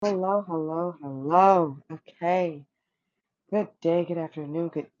Hello, hello, hello. Okay. Good day, good afternoon,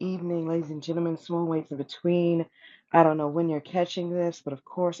 good evening, ladies and gentlemen, small weights in between. I don't know when you're catching this, but of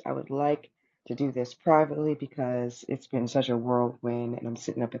course, I would like to do this privately because it's been such a whirlwind and I'm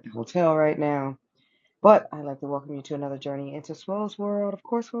sitting up at the hotel right now. But I'd like to welcome you to another journey into Swell's world, of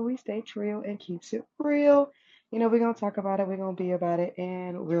course, where we stay real and keeps it real. We're going to talk about it, we're going to be about it,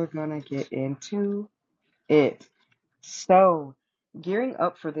 and we're going to get into it. So, gearing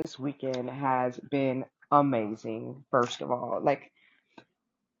up for this weekend has been amazing, first of all. Like,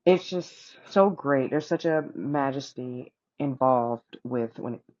 it's just so great. There's such a majesty involved with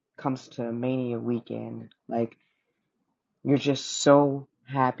when it comes to Mania weekend. Like, you're just so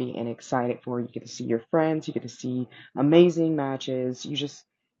happy and excited for it. You get to see your friends, you get to see amazing matches.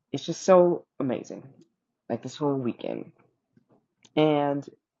 It's just so amazing, like this whole weekend. And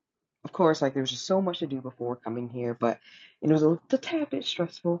of course, like there was just so much to do before coming here, but it was a tad bit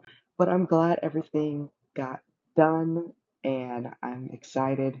stressful. But I'm glad everything got done, and I'm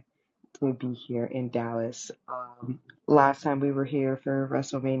excited to be here in Dallas. Last time we were here for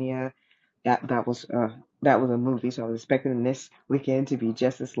WrestleMania, that was a movie, so I was expecting this weekend to be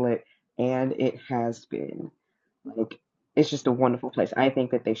just as lit, and it has been. Like it's just a wonderful place. I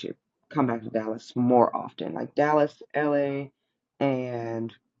think that they should come back to Dallas more often, like Dallas, LA,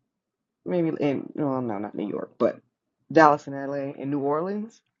 and maybe in, well, no, not New York, but Dallas and LA and New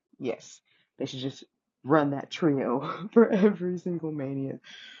Orleans. Yes, they should just run that trio for every single Mania.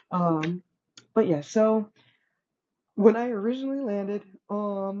 Um, but yeah, so when I originally landed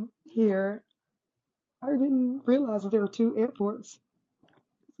here, I didn't realize that there were two airports.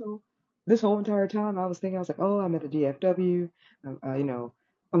 So this whole entire time, I was thinking, I was like, oh, I'm at the DFW.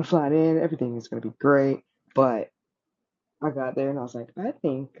 I'm flying in. Everything is gonna be great. But I got there and I was like, I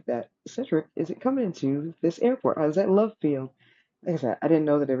think that Cedric isn't coming into this airport. I was at Love Field. Like I said, I didn't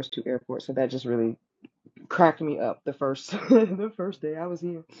know that there was two airports, so that just really cracked me up the first the first day I was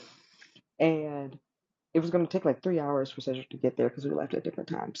here. And it was going to take like 3 hours for Cedric to get there because we left at different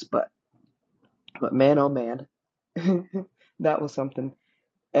times. But man, oh man, that was something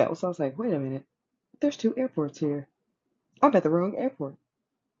else. I was like, wait a minute, there's two airports here. I'm at the wrong airport.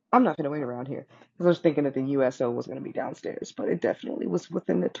 I'm not going to wait around here because I was thinking that the USO was going to be downstairs, but it definitely was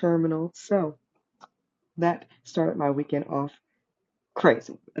within the terminal. So that started my weekend off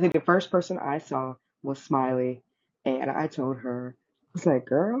crazy. I think the first person I saw was Smiley, and I told her, I was like,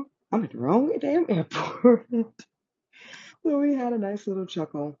 girl, I'm at the wrong damn airport. So we had a nice little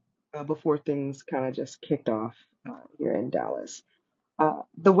chuckle before things kind of just kicked off here in Dallas.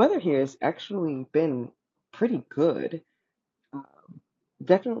 The weather here has actually been pretty good. Uh,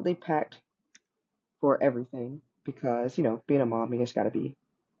 Definitely packed for everything because, being a mom, you just got to be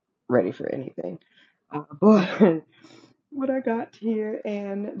ready for anything. But when I got here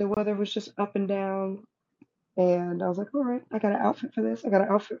and the weather was just up and down, and I was like, all right, I got an outfit for this. I got an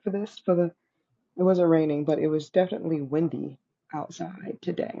outfit for this. It wasn't raining, but it was definitely windy outside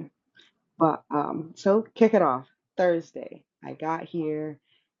today. But so kick it off. Thursday, I got here,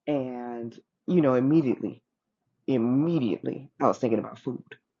 and immediately, I was thinking about food.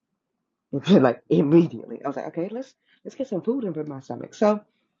 Like immediately, I was like, okay, let's get some food in my stomach. So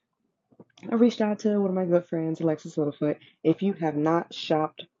I reached out to one of my good friends, Alexis Littlefoot. If you have not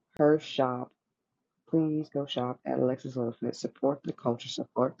shopped her shop, please go shop at Alexis Littlefoot. Support the culture,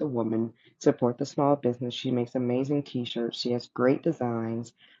 support the woman, support the small business. She makes amazing t-shirts. She has great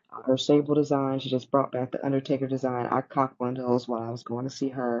designs. Her Sable design, she just brought back the Undertaker design. I copped one of those while I was going to see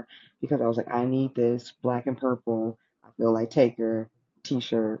her because I was like, I need this black and purple. I feel like Taker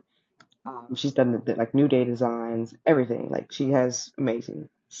t-shirt. She's done like New Day designs, everything. Like she has amazing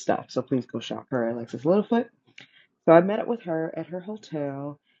stuff. So please go shop her at Alexis Littlefoot. So I met up with her at her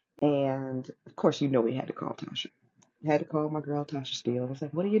hotel, and of course, we had to call Tasha. I had to call my girl Tasha Steele. I was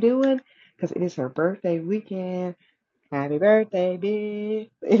like, "What are you doing?" Because it is her birthday weekend. Happy birthday,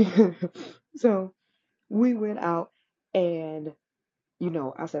 bitch! So we went out, and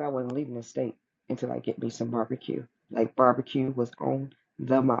I said I wasn't leaving the state until I get me some barbecue. Like barbecue was on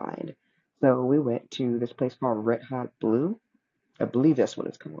the mind. So we went to this place called Red Hot Blue. I believe that's what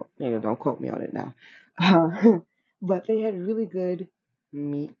it's called. Don't quote me on it now. But they had really good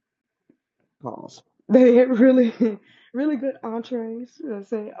meatballs. They had really, really good entrees. I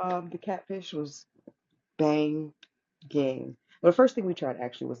say the catfish was bang gang. Well, the first thing we tried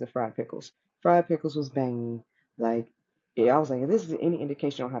actually was the fried pickles. Fried pickles was banging. Like, yeah, I was like, if this is any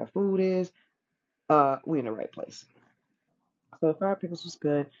indication on how the food is, we in the right place. So the fried pickles was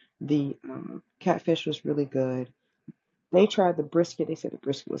good. The catfish was really good. They tried the brisket. They said the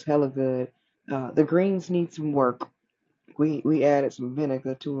brisket was hella good. The greens need some work. We added some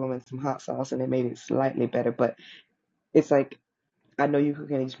vinegar to them and some hot sauce, and it made it slightly better. But it's like I know you're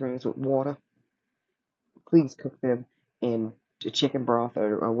cooking these greens with water. Please cook them in the chicken broth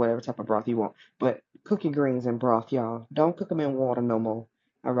or whatever type of broth you want. But cook your greens in broth, y'all. Don't cook them in water no more.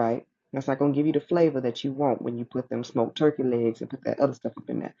 All right? That's not gonna give you the flavor that you want when you put them smoked turkey legs and put that other stuff up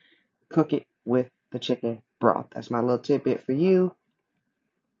in there. Cook it with the chicken broth. That's my little tidbit for you.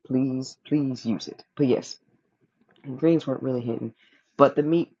 Please, please use it. But yes, greens weren't really hitting, but the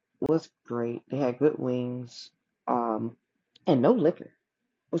meat was great. They had good wings, um, and no liquor.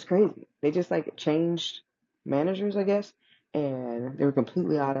 It was crazy. They just like changed managers, I guess, and they were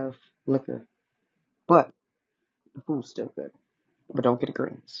completely out of liquor. But the food's still good. But don't get the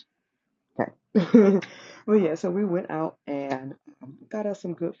greens. Okay. Well, yeah, so we went out and got us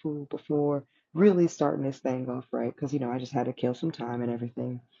some good food before really starting this thing off, right? Because, I just had to kill some time and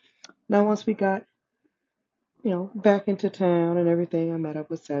everything. Now, once we got back into town and everything, I met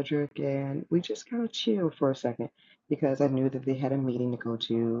up with Cedric and we just kind of chilled for a second because I knew that they had a meeting to go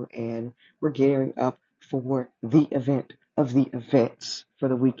to and we're gearing up for the event of the events for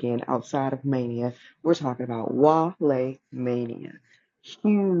the weekend outside of Mania. We're talking about Wale Mania.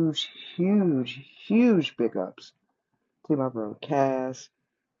 Huge, huge, huge big ups to my bro Cass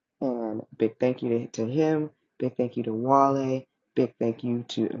and big thank you to him, big thank you to Wale, big thank you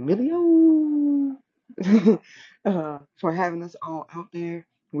to Emilio for having us all out there.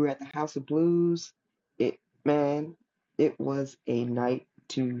 We were at the House of Blues. It, man, it was a night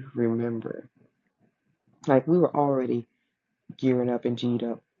to remember. Like we were already gearing up and G'd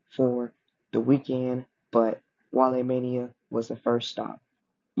up for the weekend, but Wale Mania was the first stop.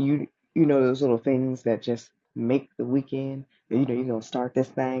 You know those little things that just make the weekend. You're gonna start this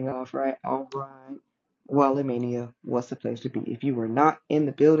thing off right. All right. Well, Mania was the place to be. If you were not in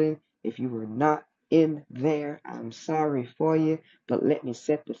the building, if you were not in there, I'm sorry for you. But let me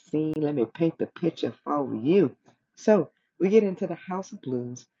set the scene. Let me paint the picture for you. So we get into the House of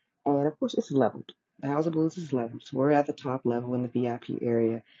Blues, and of course it's leveled. The House of Blues is leveled. So we're at the top level in the VIP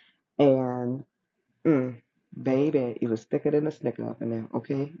area, and Mm, baby, it was thicker than a Snicker up in there,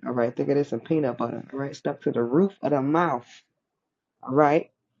 okay? All right, thicker than some peanut butter, all right? Stuck to the roof of the mouth, all right?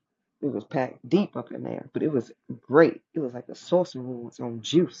 It was packed deep up in there, but it was great. It was like the sorcerer was on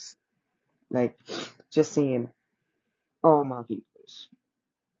juice. Like, just seeing all my peoples,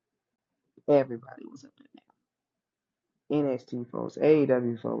 everybody was up in there. NXT folks,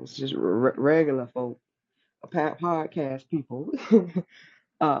 AEW folks, just regular folk, podcast people.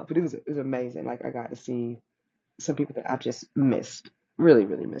 But it was amazing. Like, I got to see some people that I've just missed, really,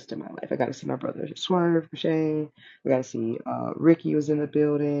 really missed in my life. I got to see my brother Swerve, Shane. I got to see Ricky was in the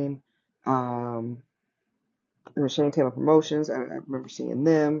building. Um, and Shane Taylor Promotions. I remember seeing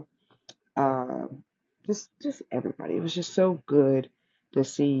them. Um, just everybody. It was just so good to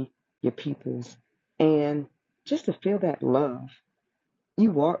see your peoples and just to feel that love. You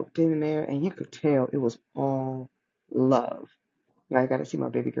walked in there and you could tell it was all love. I got to see my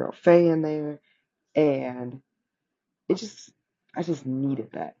baby girl Faye in there, and it just I just needed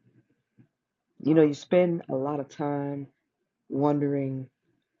that. You spend a lot of time wondering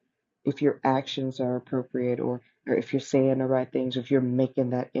if your actions are appropriate or if you're saying the right things, if you're making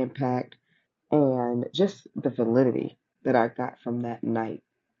that impact. And just the validity that I got from that night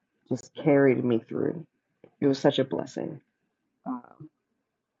just carried me through. It was such a blessing. Um,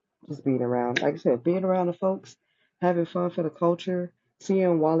 just being around, like I said, being around the folks, having fun for the culture,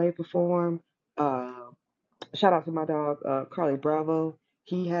 seeing Wale perform. Uh, Shout out to my dog, Carly Bravo.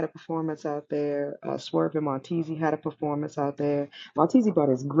 He had a performance out there. Swerve and Montezi had a performance out there. Montezi brought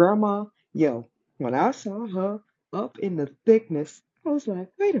his grandma. Yo, when I saw her up in the thickness, I was like,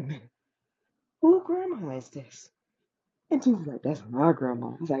 wait a minute, who grandma is this? And she was like, that's my grandma.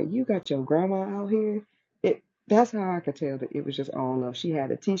 I was like, you got your grandma out here? That's how I could tell that it was just all love. She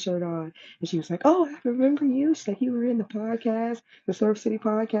had a t-shirt on and she was like, oh, I remember you. She's like, you were in the podcast, the Surf City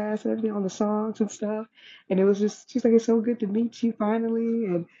podcast and everything on the songs and stuff. And it was just, she's like, it's so good to meet you finally.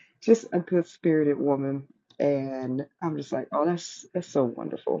 And just a good spirited woman. And I'm just like, oh, that's so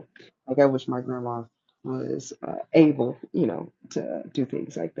wonderful. Like I wish my grandma was able, to do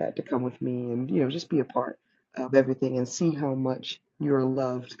things like that, to come with me and, just be a part of everything and see how much you're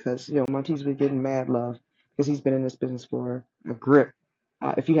loved because Monty's been getting mad love because he's been in this business for a grip.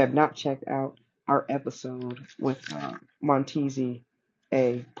 If you have not checked out our episode with Montezi,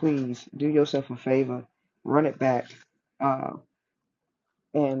 please do yourself a favor, run it back, uh,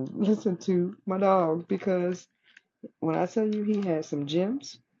 and listen to my dog because when I tell you he had some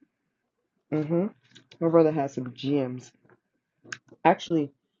gems, hmm my brother had some gems.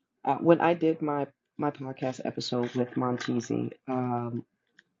 Actually, when I did my my podcast episode with Montezi,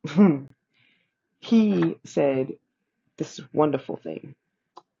 he said this wonderful thing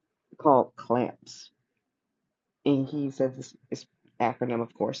called clamps. And he said this is acronym,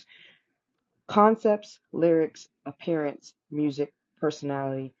 of course. Concepts, lyrics, appearance, music,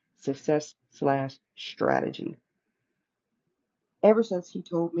 personality, success slash strategy. Ever since he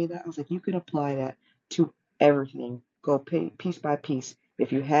told me that, I was like, you can apply that to everything. Go piece by piece.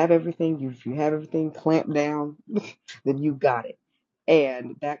 If you have everything, if you have everything clamped down, then you got it.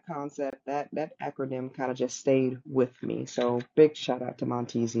 And that concept, that acronym kind of just stayed with me. So big shout out to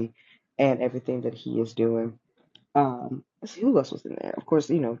Montezi and everything that he is doing. Let's see who else was in there. Of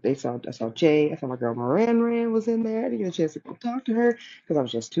course, I saw Jay. I saw my girl Moran was in there. I didn't get a chance to go talk to her because I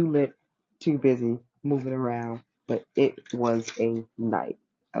was just too lit, too busy moving around. But it was a night.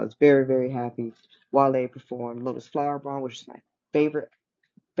 I was very, very happy. Wale performed Lotus Flower Bomb, which is my favorite,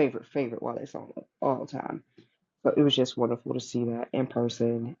 favorite Wale song of all time. So it was just wonderful to see that in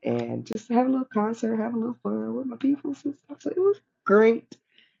person and just have a little concert, have a little fun with my people and stuff. So it was great.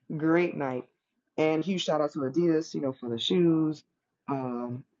 Great night. And huge shout out to Adidas, for the shoes.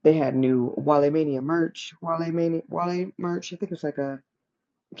 They had new Wale Mania merch. Wale merch. I think it's like I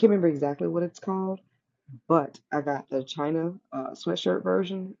can't remember exactly what it's called, but I got the China sweatshirt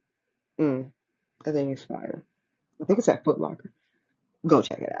version. That thing is fire. I think it's at Foot Locker. Go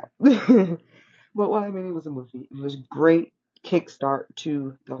check it out. But Wale Mania was a movie. It was great kickstart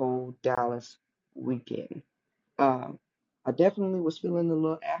to the whole Dallas weekend. Um, I definitely was feeling the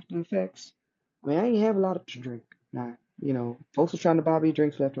little after effects. I mean, I didn't have a lot to drink. Nah, folks were trying to buy me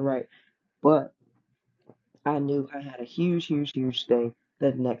drinks left and right, but I knew I had a huge, huge, huge day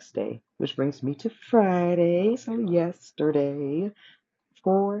the next day, which brings me to Friday. So yesterday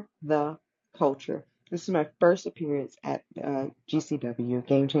for the culture. This is my first appearance at GCW,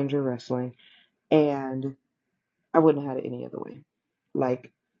 Game Changer Wrestling, and I wouldn't have had it any other way.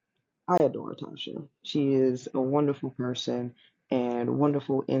 Like, I adore Tasha. She is a wonderful person and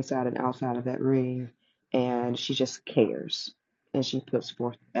wonderful inside and outside of that ring. And she just cares and she puts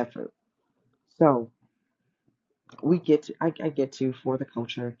forth effort. So I get to for the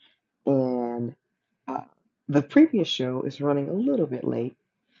culture. And uh, the previous show is running a little bit late.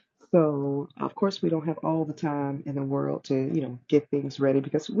 So, of course, we don't have all the time in the world to, get things ready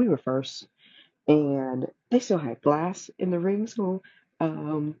because we were first and they still had glass in the ring. So,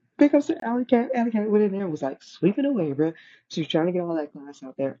 big ups to Alley Cat. Alley Cat went in there and was like sweeping away, bro. She was trying to get all that glass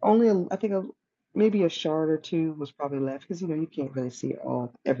out there. Only, I think, maybe a shard or two was probably left because you can't really see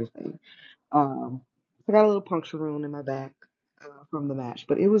everything. Um, I got a little puncture wound in my back from the match,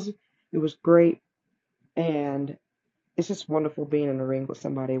 but it was great, and it's just wonderful being in the ring with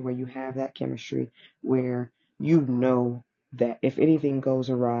somebody where you have that chemistry, where you know that if anything goes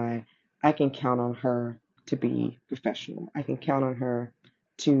awry, I can count on her to be professional. I can count on her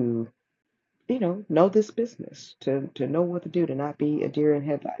to, know this business, to know what to do, to not be a deer in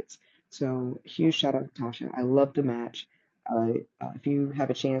headlights. So huge shout out to Tasha. I love the match. If you have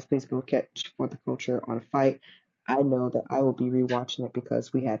a chance, please go catch For the Culture on Fight. I know that I will be rewatching it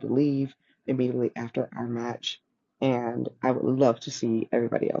because we had to leave immediately after our match, and I would love to see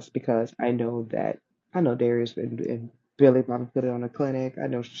everybody else because I know Darius and Billy probably put it on a clinic. I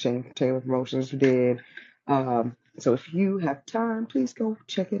know Shane Taylor Promotions did. So if you have time, please go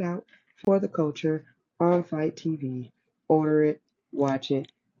check it out For the Culture on Fight TV. Order it, watch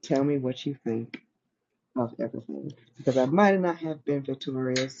it, tell me what you think of everything. Because I might not have been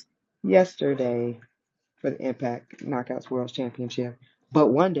victorious yesterday for the Impact Knockouts World Championship. But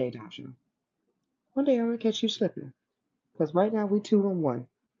one day, Dasha, one day I'm gonna catch you slipping. Because right now we 2-1.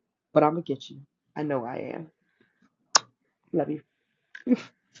 But I'm gonna get you. I know I am. Love you.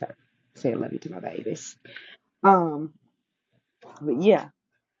 Sorry. Saying love you to my babies. Um, but yeah,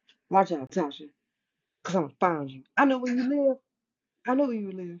 watch out, Tasha. Cause I'm gonna find you. I know where you live. I know where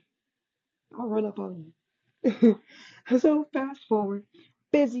you live. I'll run up on you. So fast forward,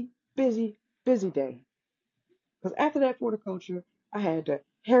 busy, busy, busy day. Because after that horticulture, I had to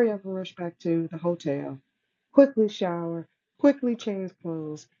hurry up and rush back to the hotel, quickly shower, quickly change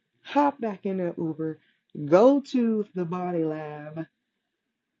clothes, hop back in the Uber, go to the body lab,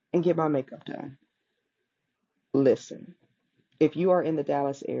 and get my makeup done. Listen, if you are in the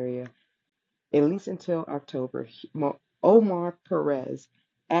Dallas area, at least until October, Omar Perez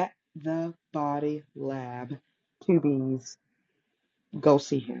at the body lab, QBs, go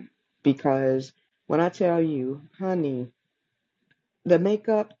see him. Because when I tell you, honey, the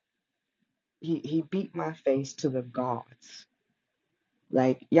makeup, he beat my face to the gods.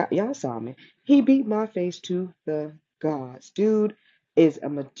 Like, y'all saw me. He beat my face to the gods. Dude is a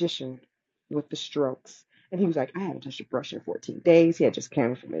magician. with the strokes. And he was like, I haven't touched a brush in 14 days. He had just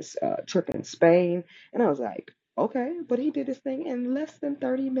came from his trip in Spain. And I was like, okay, but he did this thing in less than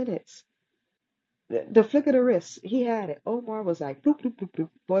 30 minutes. The flick of the wrist, he had it. Omar was like, boop, boop, boop, boop.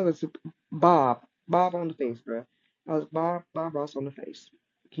 Boy, was Bob on the face, bro. I was Bob Ross on the face.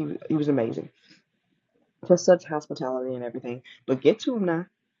 He was amazing for such hospitality and everything. But get to him now,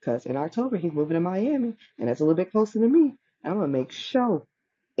 because in October he's moving to Miami, and that's a little bit closer to me. I'm gonna make sure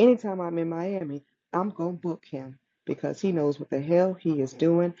anytime I'm in Miami, I'm gonna book him because he knows what the hell he is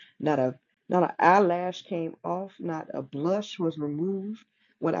doing. Not a eyelash came off, not a blush was removed.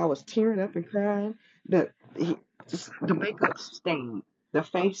 When I was tearing up and crying, the makeup stayed, the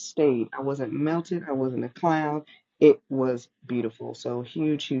face stayed. I wasn't melted. I wasn't a clown. It was beautiful. So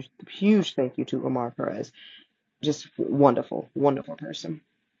huge, huge, huge thank you to Omar Perez. Just wonderful, wonderful person.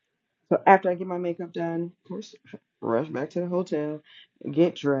 So after I get my makeup done, of course, rush back to the hotel,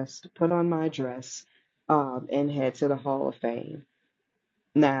 get dressed, put on my dress, and head to the Hall of Fame.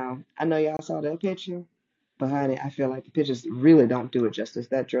 Now, I know y'all saw that picture, but honey, I feel like the pictures really don't do it justice.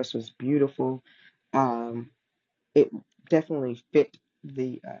 That dress was beautiful. Um, it definitely fit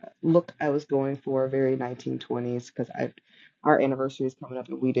the look I was going for, very 1920s, because I our anniversary is coming up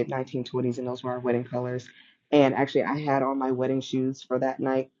and we did 1920s and those were our wedding colors. And actually, I had on my wedding shoes for that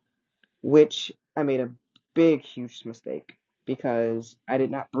night, which I made a big, huge mistake because I did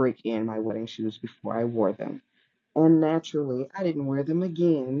not break in my wedding shoes before I wore them. And naturally, I didn't wear them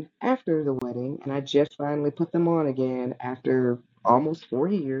again after the wedding, and I just finally put them on again after almost 4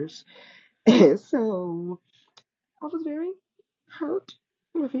 years. So I was very hurt.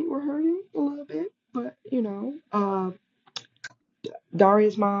 My feet were hurting a little bit, but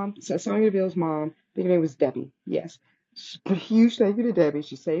Daria's mom, so Sonya Deville's mom, I think her name was Debbie. Yes. Huge thank you to Debbie.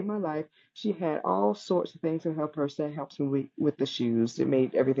 She saved my life. She had all sorts of things to help her. So that helps me with the shoes. It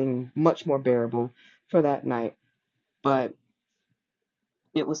made everything much more bearable for that night. But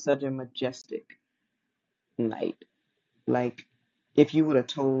it was such a majestic night. Like, if you would have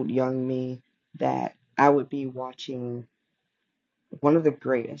told young me that I would be watching one of the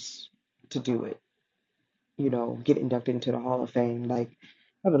greatest to do it, get inducted into the Hall of Fame, like,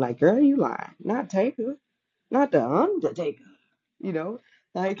 I'd be like, girl, you lying. Not Taker, not the Undertaker, you know?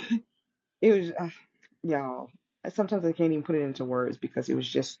 Like, it was, y'all, sometimes I can't even put it into words because it was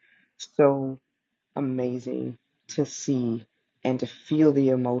just so amazing to see and to feel the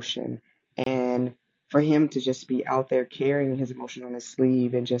emotion, and for him to just be out there carrying his emotion on his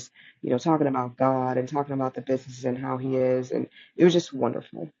sleeve and just, talking about God and talking about the business and how he is. And it was just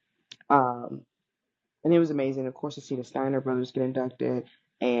wonderful. Um, and it was amazing, of course, to see the Steiner brothers get inducted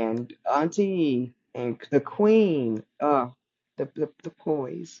and Auntie and the Queen. The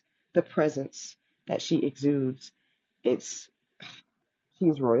poise, the presence that she exudes. It's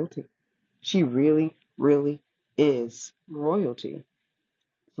She's royalty. She really, really is royalty.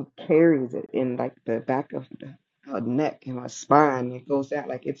 She carries it in like the back of her neck and her spine. It goes out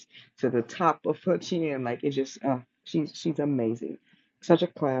like it's to the top of her chin. Like it just, she's amazing. Such a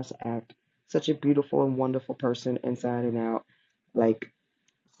class act. Such a beautiful and wonderful person inside and out. Like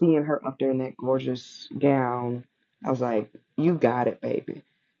seeing her up there in that gorgeous gown, I was like, you got it, baby.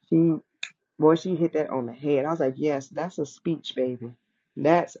 She, boy, she hit that on the head. I was like, yes, that's a speech, baby.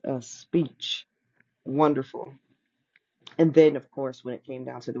 That's a speech. Wonderful. And then, of course, when it came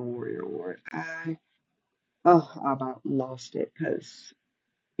down to the Warrior Award, I about lost it because,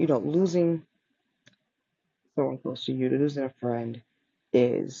 losing someone close to you, losing a friend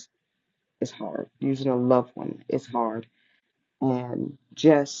is is hard. Losing a loved one is hard. And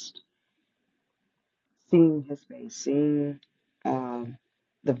just seeing his face, seeing um,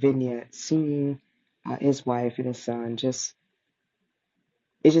 the vignette, seeing his wife and his son,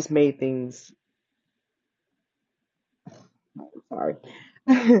 it just made things, sorry,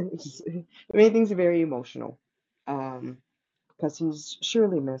 it made things very emotional. Um, because he's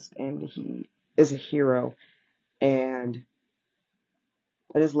surely missed and he is a hero, and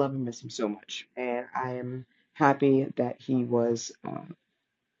I just love and miss him so much. And I am happy that he was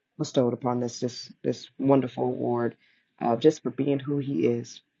bestowed upon this wonderful award, just for being who he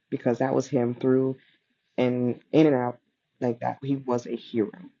is, because that was him through and in and out like that. He was a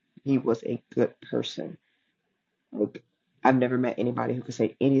hero. He was a good person. Like, I've never met anybody who could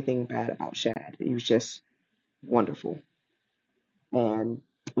say anything bad about Shad. He was just wonderful, and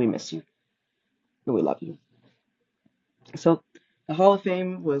we miss you and we love you. So the Hall of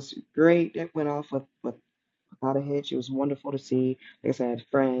Fame was great. It went off without a hitch. It was wonderful to see. Like I said, I had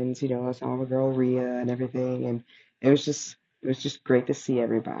friends, I saw my girl Rhea and everything, and it was just great to see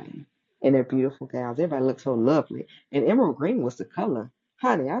everybody in their beautiful gowns. Everybody looked so lovely, and emerald green was the color,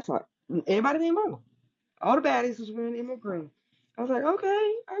 honey. I thought. Everybody named Mama. All the baddies was wearing emerald green. I was like,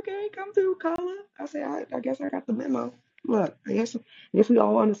 okay, okay, come through, caller. I said, I guess I got the memo. Look, I guess we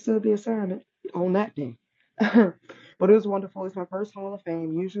all understood the assignment on that day. But it was wonderful. It's my first Hall of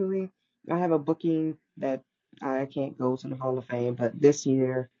Fame. Usually I have a booking that I can't go to the Hall of Fame, but this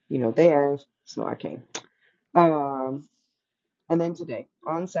year, they asked, so I came. Um, and then today,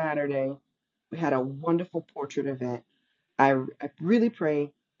 on Saturday, we had a wonderful portrait event. I really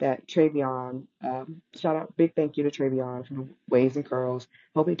pray that Travion, shout out, big thank you to Travion from Waves and Curls.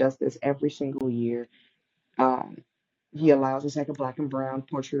 Hope he does this every single year. Um, he allows us like a black and brown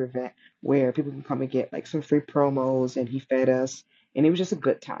portrait event where people can come and get like some free promos, and he fed us, and it was just a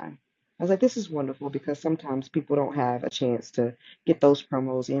good time. I was like, this is wonderful because sometimes people don't have a chance to get those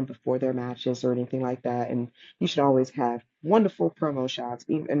promos in before their matches or anything like that, and you should always have wonderful promo shots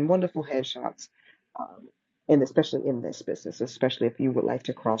and wonderful headshots, um, and especially in this business, especially if you would like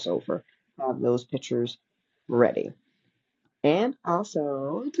to cross over, have those pictures ready. And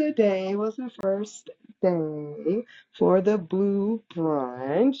also, today was the first day for the Blue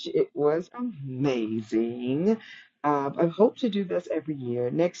Brunch. It was amazing. I hope to do this every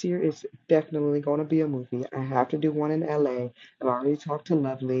year. Next year is definitely going to be a movie. I have to do one in LA. I've already talked to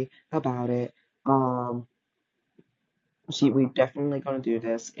Lovely about it. Um, we definitely gonna do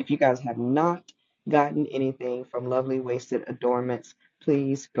this. If you guys have not gotten anything from Lovely Wasted Adornments,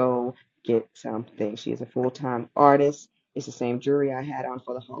 please go get something. She is a full-time artist. It's the same jewelry I had on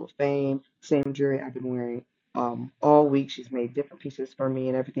for the Hall of Fame. Same jewelry I've been wearing all week. She's made different pieces for me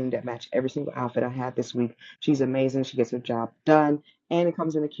and everything that match every single outfit I had this week. She's amazing. She gets her job done, and it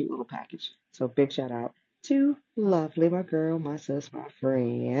comes in a cute little package. So big shout out to Lovely, my girl, my sis, my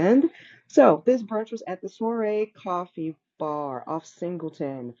friend. So this brunch was at the Soiree Coffee Bar off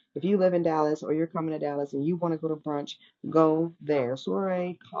Singleton. If you live in Dallas or you're coming to Dallas and you want to go to brunch, go there.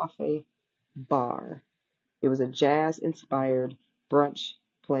 Soiree Coffee Bar. It was a jazz-inspired brunch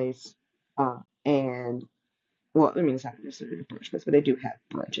place, and well, I mean it's not necessarily a brunch place, but they do have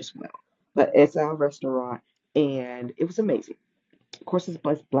brunch as well. But it's our restaurant, and it was amazing. Of course, it's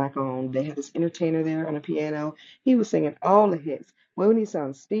black owned. They had this entertainer there on a piano. He was singing all the hits. Well, when he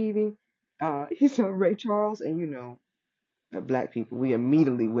sung Stevie, he sung Ray Charles, and black people, we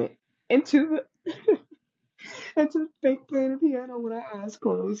immediately went into the into fake playing the piano with our eyes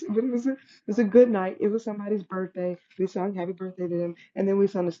closed. But it was a good night. It was somebody's birthday. We sung Happy Birthday to them, and then we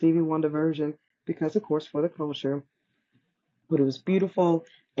sung the Stevie Wonder version because, of course, for the culture. But it was beautiful,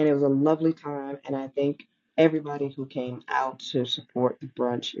 and it was a lovely time. And I think everybody who came out to support the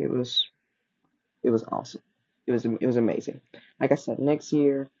brunch, it was awesome. It was amazing. Like I said, next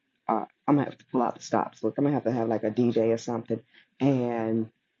year, I'm gonna have to pull out the stops. Look, I'm gonna have to have like a DJ or something, and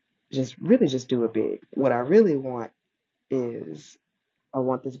just really just do it big. What I really want is I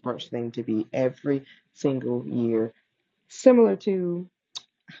want this brunch thing to be every single year, similar to.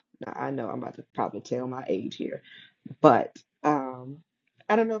 Now I know I'm about to probably tell my age here, but I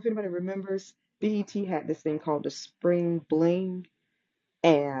don't know if anybody remembers. BET had this thing called the Spring Bling,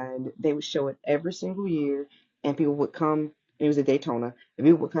 and they would show it every single year, and people would come. It was at Daytona, and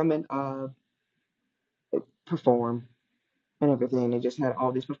people would come and perform and everything. They just had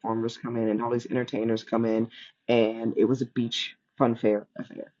all these performers come in and all these entertainers come in, and it was a beach fun fair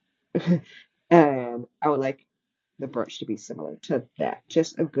affair. And I would like the brunch to be similar to that,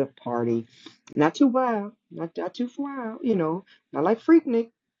 just a good party, not too wild, not too wild, not like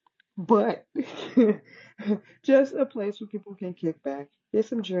Freaknik, but just a place where people can kick back, get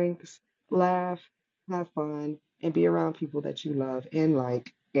some drinks, laugh, have fun, and be around people that you love and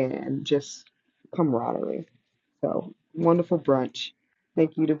like, and just camaraderie. So, wonderful brunch.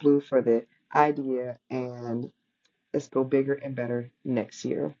 Thank you to Blue for the idea, and let's go bigger and better next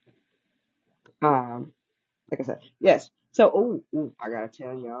year. Um, like I said, yes. So, I gotta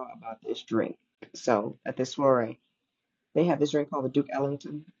tell y'all about this drink. So, at this soiree, they have this drink called the Duke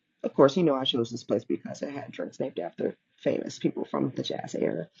Ellington. Of course, I chose this place because it had drinks named after famous people from the jazz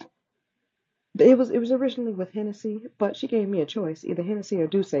era. It was originally with Hennessy, but she gave me a choice, either Hennessy or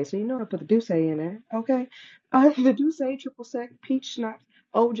Douce. So I put the Douce in there, okay? The Douce triple sec, peach schnapps,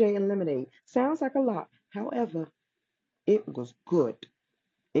 OJ, and lemonade. Sounds like a lot. However, it was good.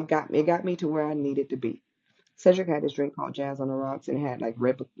 It got me to where I needed to be. Cedric had this drink called Jazz on the Rocks and it had like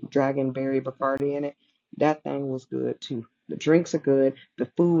red dragonberry Bacardi in it. That thing was good too. The drinks are good.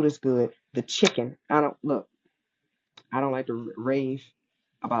 The food is good. The chicken. I don't like to rave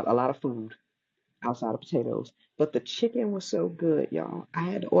about a lot of food outside of potatoes. But the chicken was so good, y'all. I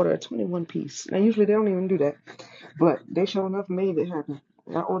had to order a 21 piece. Now, usually they don't even do that, but they sure enough made it happen.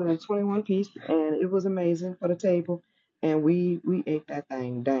 I ordered a 21 piece, and it was amazing for the table, and we ate that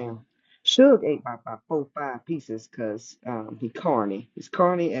thing down. Suge ate about 4, 5 pieces because he carny. He's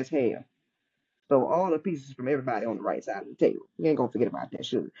carny as hell. So all the pieces from everybody on the right side of the table. We ain't gonna forget about that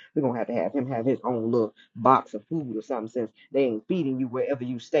sugar. We're gonna have him have his own little box of food or something since they ain't feeding you wherever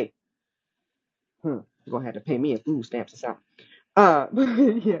you stay. You're gonna have to pay me in food stamps or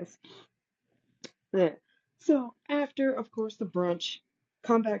something. Yes. Yeah. So after, of course, the brunch,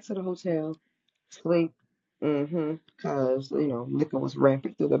 come back to the hotel, sleep. Because, liquor was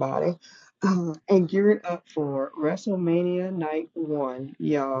rampant through the body. And gearing up for WrestleMania Night 1.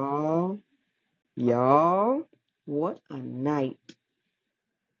 Y'all, what a night.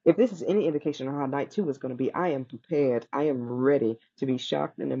 If this is any indication of how night 2 is going to be, I am prepared. I am ready to be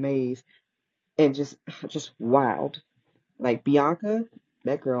shocked and amazed and just wild. Like Bianca,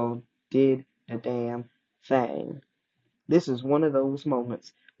 that girl did the damn thing. This is one of those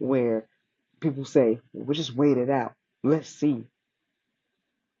moments where people say, we'll just wait it out. Let's see.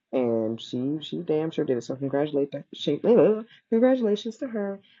 And she damn sure did it. So congratulations to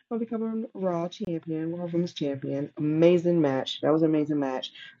her on becoming Raw champion, Raw Women's champion. Amazing match. That was an amazing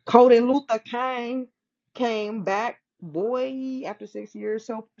match. Cody Luther King came back, boy, after 6 years.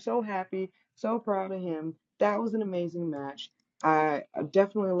 So happy, so proud of him. That was an amazing match. I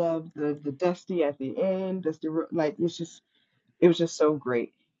definitely loved the Dusty at the end. Dusty, like it was just so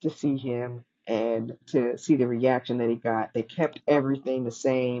great to see him and to see the reaction that he got. They kept everything the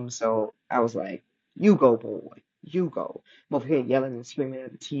same, so I was like, "You go, boy, you go." I'm over here yelling and screaming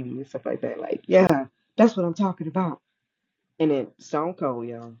at the TV and stuff like that. Like, yeah, that's what I'm talking about. And then Stone Cold,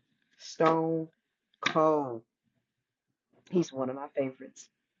 y'all, Stone Cold. He's one of my favorites,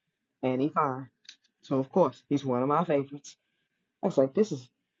 and he fine. So of course, he's one of my favorites. I was like, is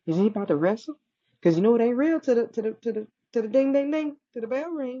he about to wrestle? Because you know it ain't real to the ding ding ding to the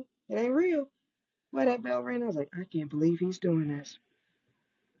bell ring. It ain't real. Why that bell rang? I was like, I can't believe he's doing this.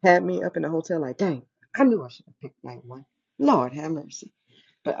 Had me up in the hotel like, dang, I knew I should have picked night 1. Lord have mercy.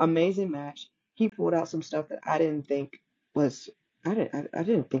 But amazing match. He pulled out some stuff that I didn't think was I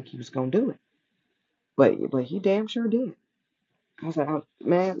didn't think he was gonna do it. But he damn sure did. I was like, oh,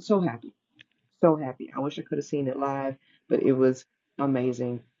 man, so happy. So happy. I wish I could have seen it live, but it was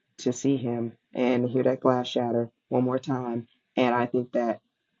amazing to see him and hear that glass shatter one more time. And I think that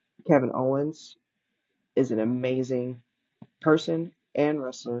Kevin Owens is an amazing person and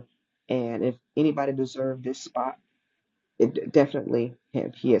wrestler. And if anybody deserved this spot, it definitely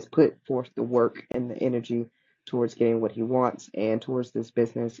him. He has put forth the work and the energy towards getting what he wants and towards this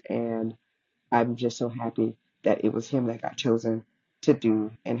business. And I'm just so happy that it was him that got chosen to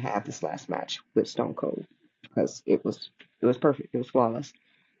do and have this last match with Stone Cold because it was perfect. It was flawless.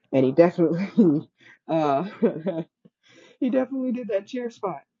 And he definitely uh he definitely did that chair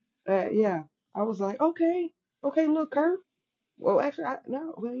spot. Yeah. I was like, okay, look, Kurt. Well, actually,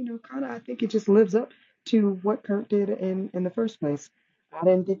 no. Well, kind of. I think it just lives up to what Kurt did in the first place. I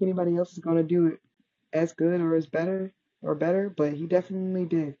didn't think anybody else was gonna do it as good or as better, but he definitely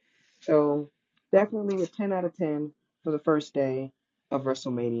did. So definitely a 10 out of 10 for the first day of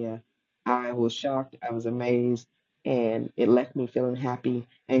WrestleMania. I was shocked, I was amazed, and it left me feeling happy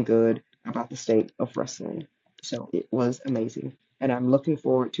and good about the state of wrestling. So it was amazing. And I'm looking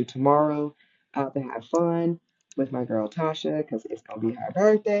forward to tomorrow to have fun with my girl Tasha because it's gonna be her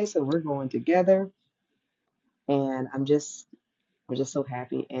birthday, so we're going together. And I'm just so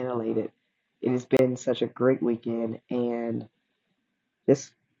happy and elated. It has been such a great weekend and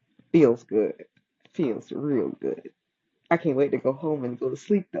this feels good. Feels real good. I can't wait to go home and go to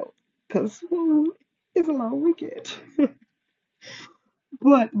sleep though, because it's a long weekend.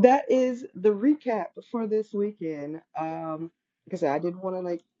 But that is the recap for this weekend. Like I said, I didn't want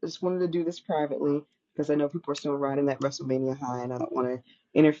to just wanted to do this privately because I know people are still riding that WrestleMania high, and I don't want to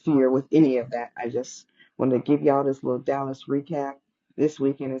interfere with any of that. I just wanted to give y'all this little Dallas recap. This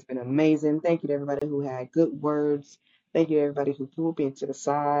weekend has been amazing. Thank you to everybody who had good words. Thank you to everybody who pulled me to the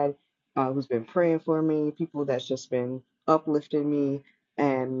side, who's been praying for me, people that's just been uplifting me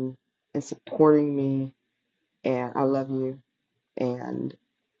and supporting me. And I love you. And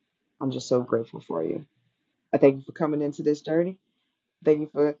I'm just so grateful for you. I thank you for coming into this journey. Thank you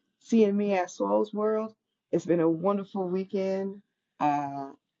for seeing me at Swole's World. It's been a wonderful weekend.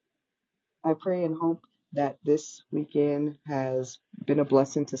 Uh, I pray and hope that this weekend has been a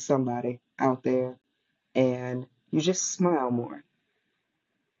blessing to somebody out there and you just smile more.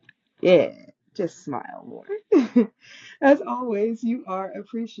 Yeah, just smile more. As always, you are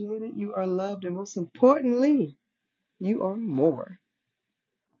appreciated, you are loved, and most importantly, you are more.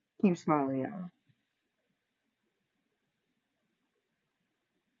 Keep smiling, y'all.